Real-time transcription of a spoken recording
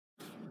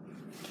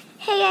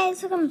Hey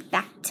guys, welcome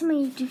back to my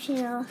YouTube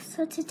channel.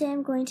 So today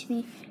I'm going to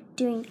be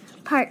doing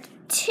part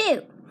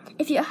 2.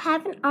 If you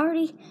haven't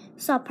already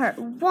saw part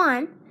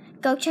 1,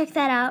 go check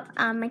that out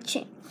on my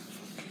channel.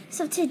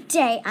 So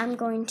today I'm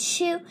going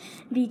to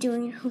be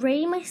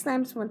rating my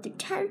slimes 1 through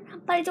 10,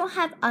 but I don't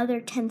have other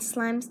 10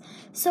 slimes.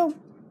 So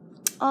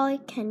all I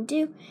can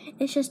do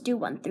is just do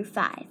 1 through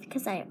 5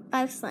 because I have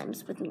 5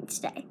 slimes with me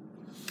today.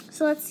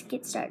 So let's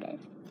get started.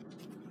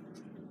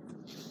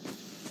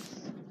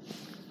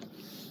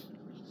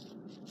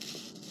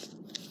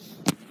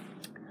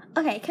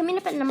 Okay, coming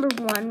up at number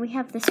 1, we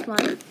have this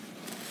one.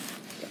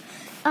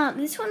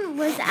 This one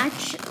was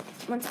actually,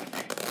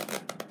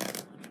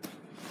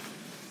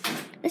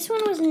 this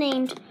one was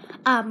named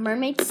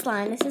Mermaid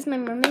Slime. This is my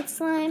mermaid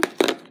slime.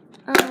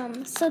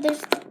 So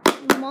there's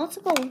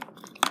multiple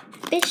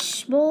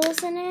fish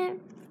bowls in it,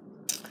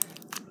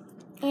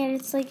 and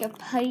it's like a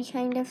putty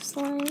kind of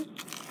slime.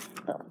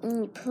 But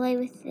when you play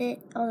with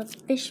it, all the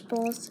fish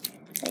bowls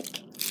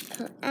like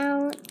come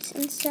out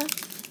and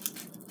stuff.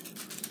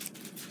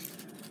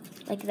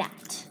 Like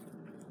that.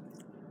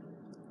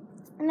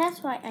 And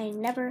that's why I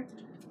never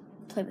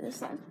play with this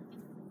slime.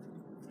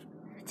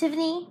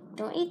 Tiffany,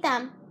 don't eat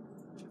them.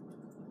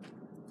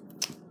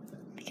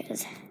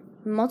 Because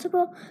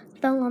multiple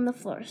fell on the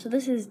floor. So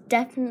this is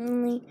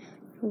definitely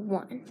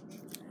 1.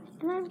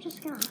 And I'm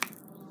just gonna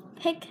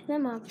pick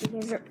them up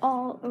because they're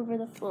all over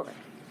the floor.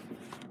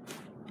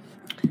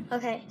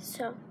 Okay,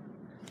 so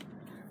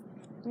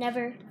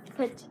never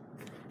put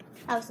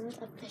thousands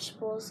of fish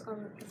bowls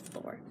on the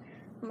floor.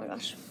 Oh my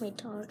gosh, my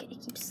dog, it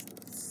keeps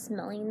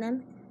smelling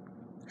them.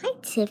 Hi,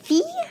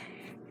 Tiffy.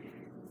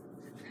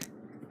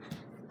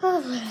 Oh,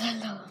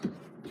 hello.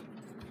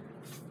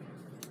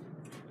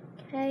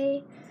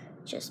 Okay,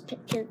 just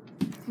picking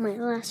my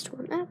last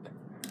one up.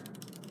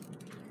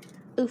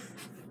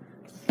 Oof.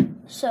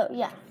 So,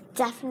 yeah,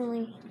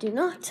 definitely do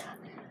not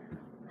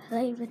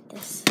play with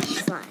this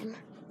slime.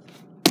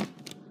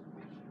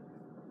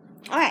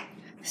 Alright,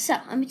 so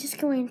I'm just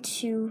going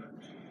to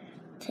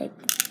take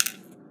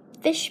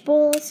fish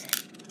bowls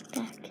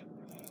back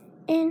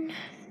in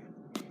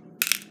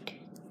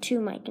to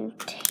my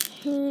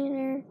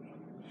container.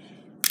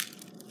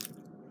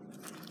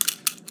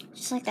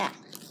 Just like that.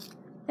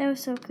 That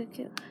was so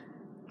cute.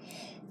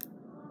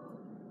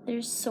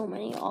 There's so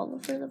many all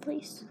over the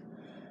place.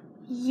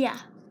 Yeah.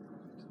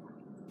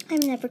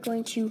 I'm never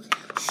going to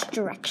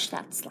stretch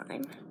that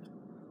slime.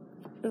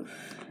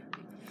 Oof.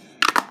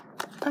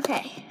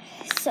 Okay,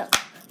 so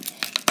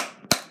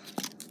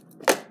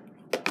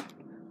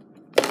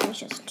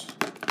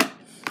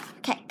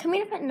okay,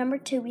 coming up at number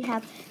 2, we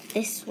have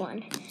this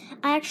one.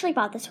 I actually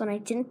bought this one. I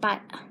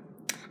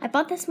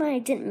bought this one. I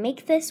didn't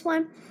make this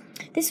one.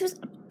 This was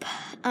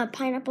a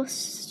pineapple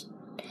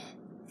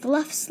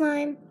fluff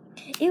slime.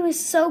 It was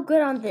so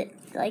good on the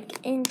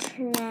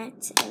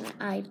internet, and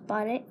I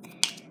bought it.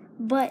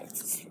 But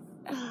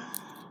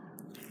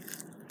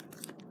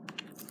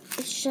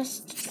it's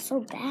just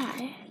so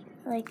bad.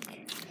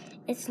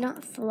 It's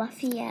not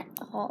fluffy at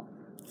all.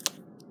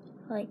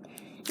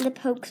 The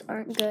pokes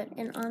aren't good,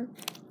 and on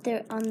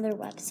their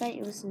website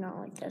it was not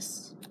like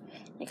this.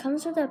 It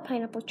comes with a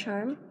pineapple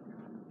charm,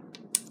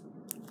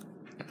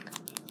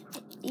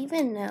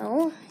 even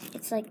though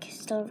it's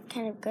still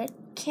kind of good.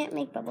 Can't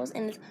make bubbles,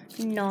 and it's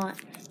not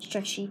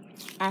stretchy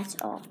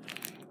at all.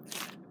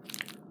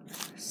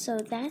 So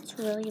that's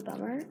really a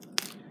bummer.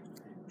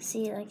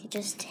 See, it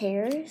just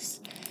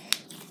tears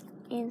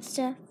and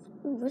stuff.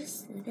 Ooh, what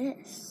is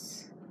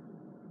this?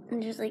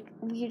 And there's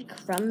weird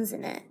crumbs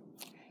in it.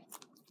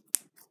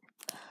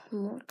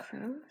 More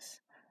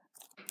crumbs.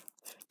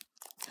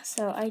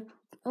 So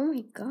oh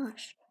my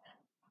gosh.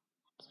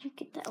 Can you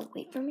get that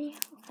away from me?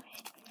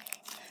 Okay.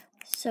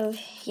 So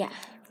yeah,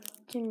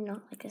 do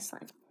not like this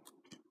slime.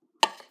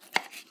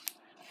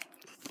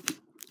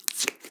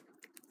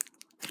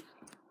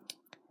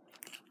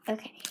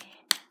 Okay.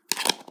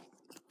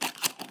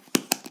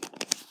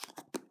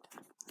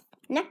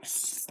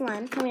 Next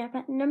slime coming up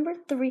at number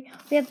 3,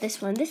 we have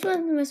this one. This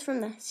one was from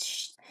the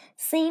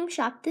same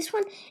shop. This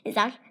one is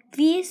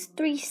these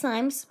 3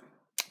 slimes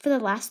for the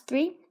last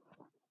 3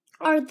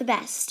 are the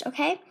best,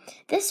 okay?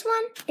 This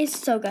one is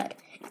so good.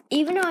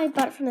 Even though I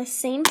bought it from the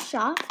same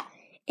shop,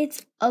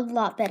 it's a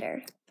lot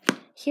better.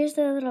 Here's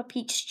the little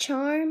peach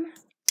charm.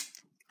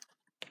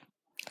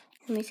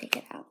 Let me take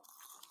it out.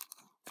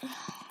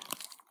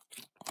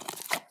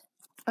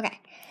 Okay,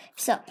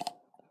 so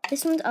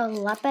this one's a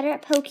lot better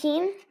at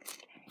poking,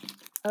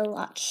 a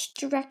lot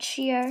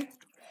stretchier,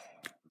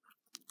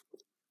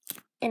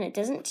 and it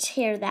doesn't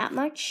tear that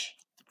much.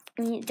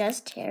 I mean, it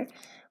does tear.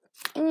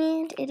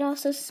 And it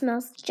also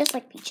smells just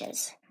like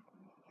peaches.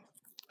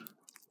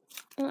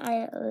 And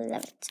I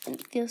love it. And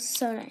it feels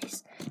so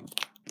nice.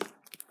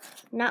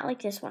 Not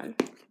like this one.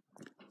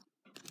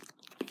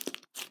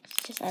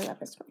 It's just, I love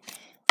this one.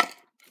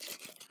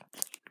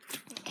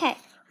 Okay,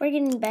 we're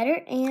getting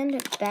better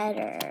and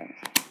better.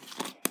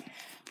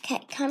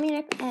 Okay, coming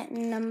up at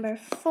number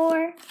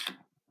 4,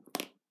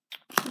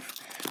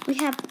 we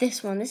have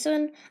this one. This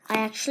one I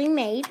actually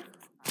made.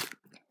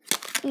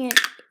 And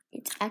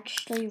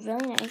actually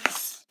really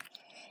nice.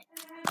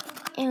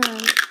 And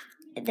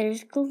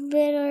there's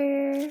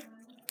glitter,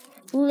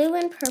 blue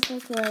and purple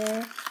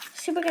glitter,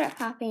 super good at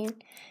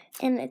popping,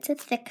 and it's a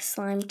thick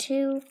slime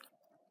too.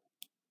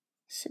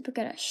 Super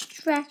good at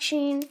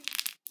stretching,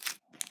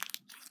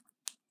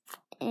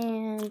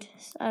 and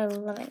I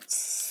love it.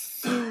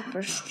 It's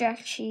super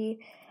stretchy.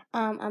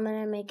 I'm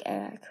gonna make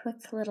a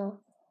quick little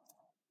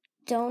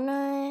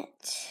donut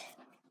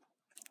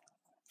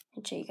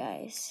and show you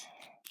guys.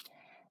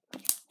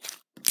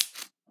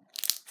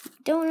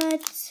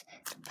 Donuts,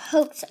 the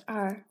pokes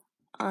are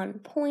on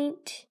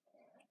point,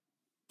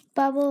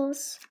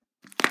 bubbles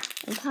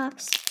and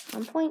pops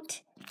on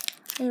point.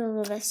 I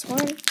love this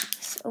one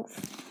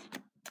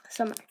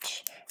so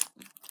much.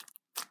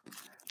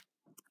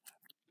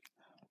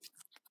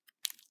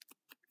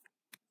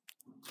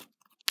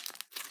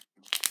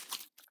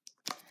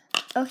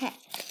 Okay,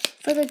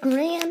 for the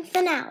grand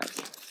finale,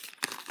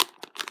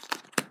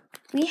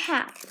 we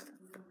have,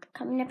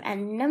 coming up at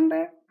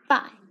number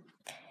 5,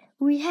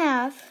 we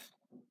have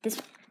this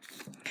one.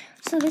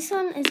 So this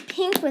one is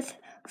pink with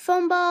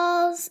foam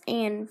balls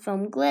and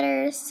foam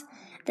glitters.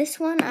 This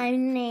one I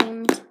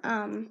named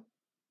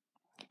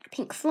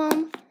Pink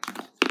Foam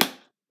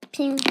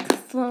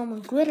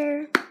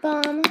Glitter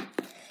Bomb.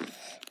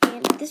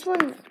 And this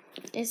one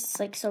is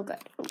like so good.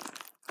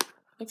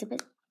 It's a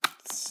bit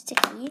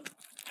sticky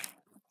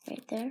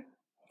right there.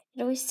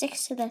 It always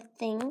sticks to the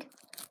thing,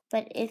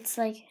 but it's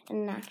like a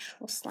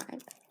natural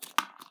slime.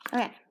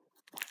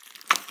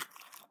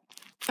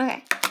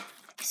 Okay,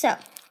 so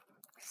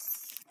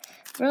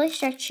really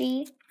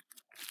stretchy,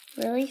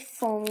 really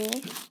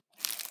foamy.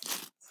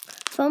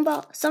 Foam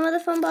ball. Some of the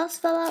foam balls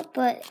fell out,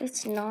 but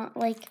it's not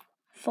like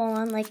full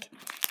on like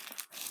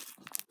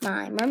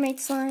my mermaid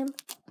slime.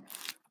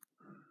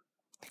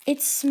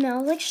 It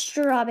smells like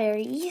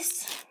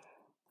strawberries.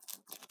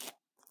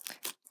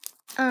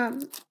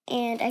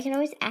 And I can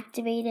always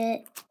activate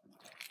it.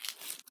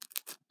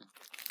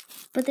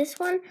 But this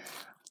one,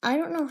 I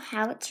don't know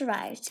how it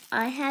survived.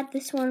 I had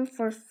this one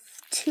for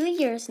 2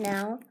 years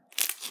now.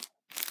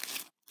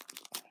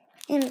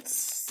 And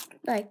it's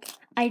like,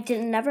 I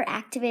never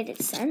activate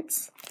it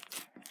since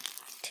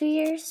 2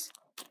 years.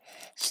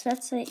 So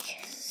that's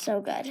like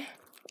so good.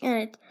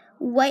 And it's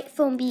white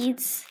foam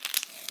beads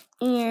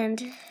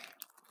and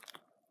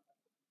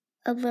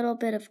a little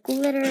bit of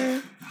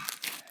glitter.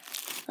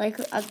 Like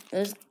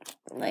those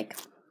like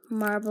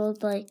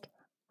marbled like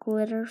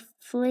glitter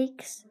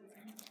flakes.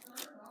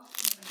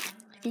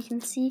 If you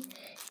can see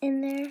in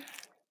there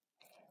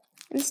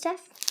and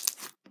stuff.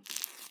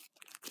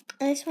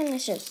 And this one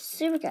is just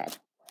super good.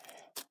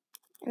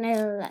 And I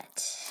love it.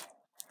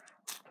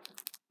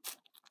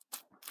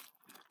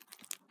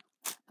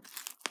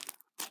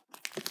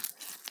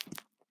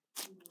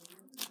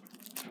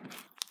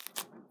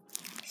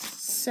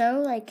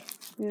 So like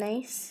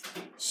nice,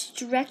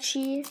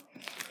 stretchy.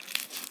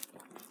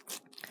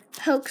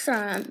 Pokes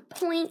are on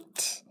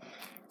point.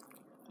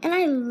 And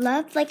I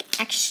love like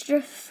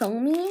extra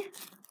foamy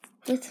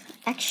with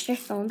extra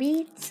foam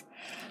beads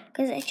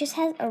because it just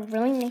has a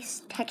really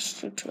nice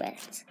texture to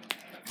it.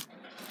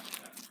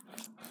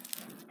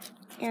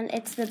 And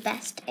it's the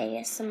best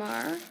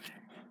ASMR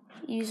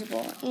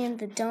usable. And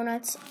the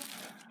donuts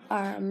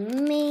are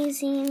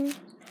amazing.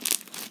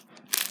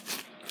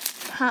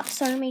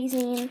 Pops are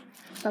amazing.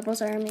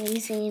 Bubbles are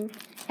amazing.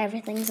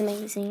 Everything's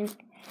amazing.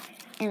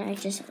 And I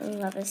just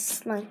love this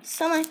slime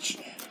so much.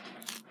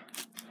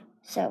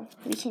 So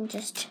we can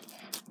just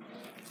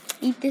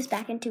eat this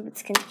back into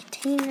its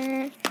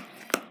container.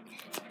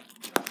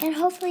 And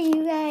hopefully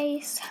you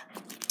guys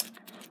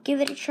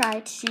give it a try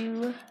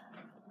to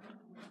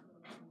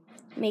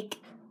make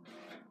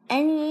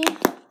any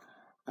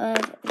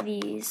of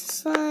these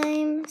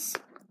slimes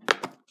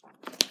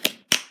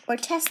or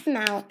test them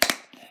out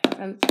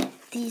from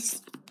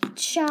these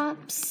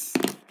shops.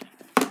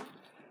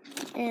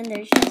 And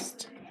there's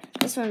just,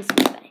 this one's the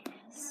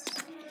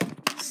best.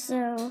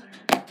 So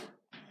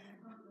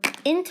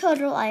in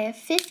total I have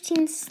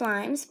 15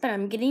 slimes, but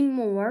I'm getting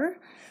more.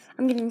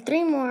 I'm getting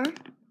 3 more.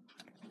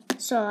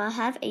 So I'll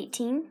have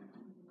 18.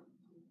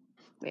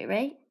 Wait,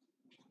 right?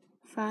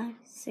 5,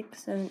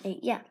 6, 7, 8.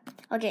 Yeah,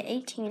 I'll get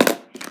 18.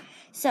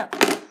 So,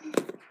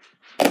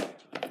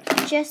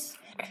 just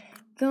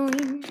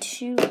going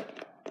to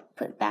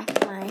put back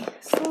my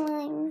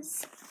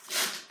slimes.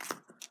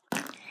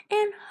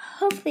 And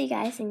hopefully you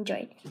guys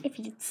enjoyed. If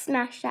you did,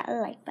 smash that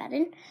like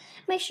button.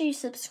 Make sure you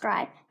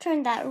subscribe.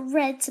 Turn that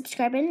red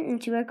subscribe button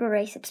into a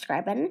gray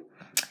subscribe button.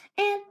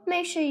 And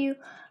make sure you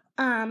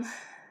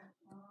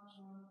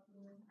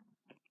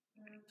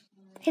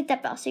hit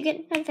that bell so you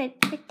get notified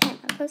every time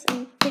I post a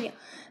new video.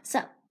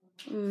 So,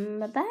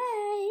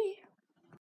 bye-bye.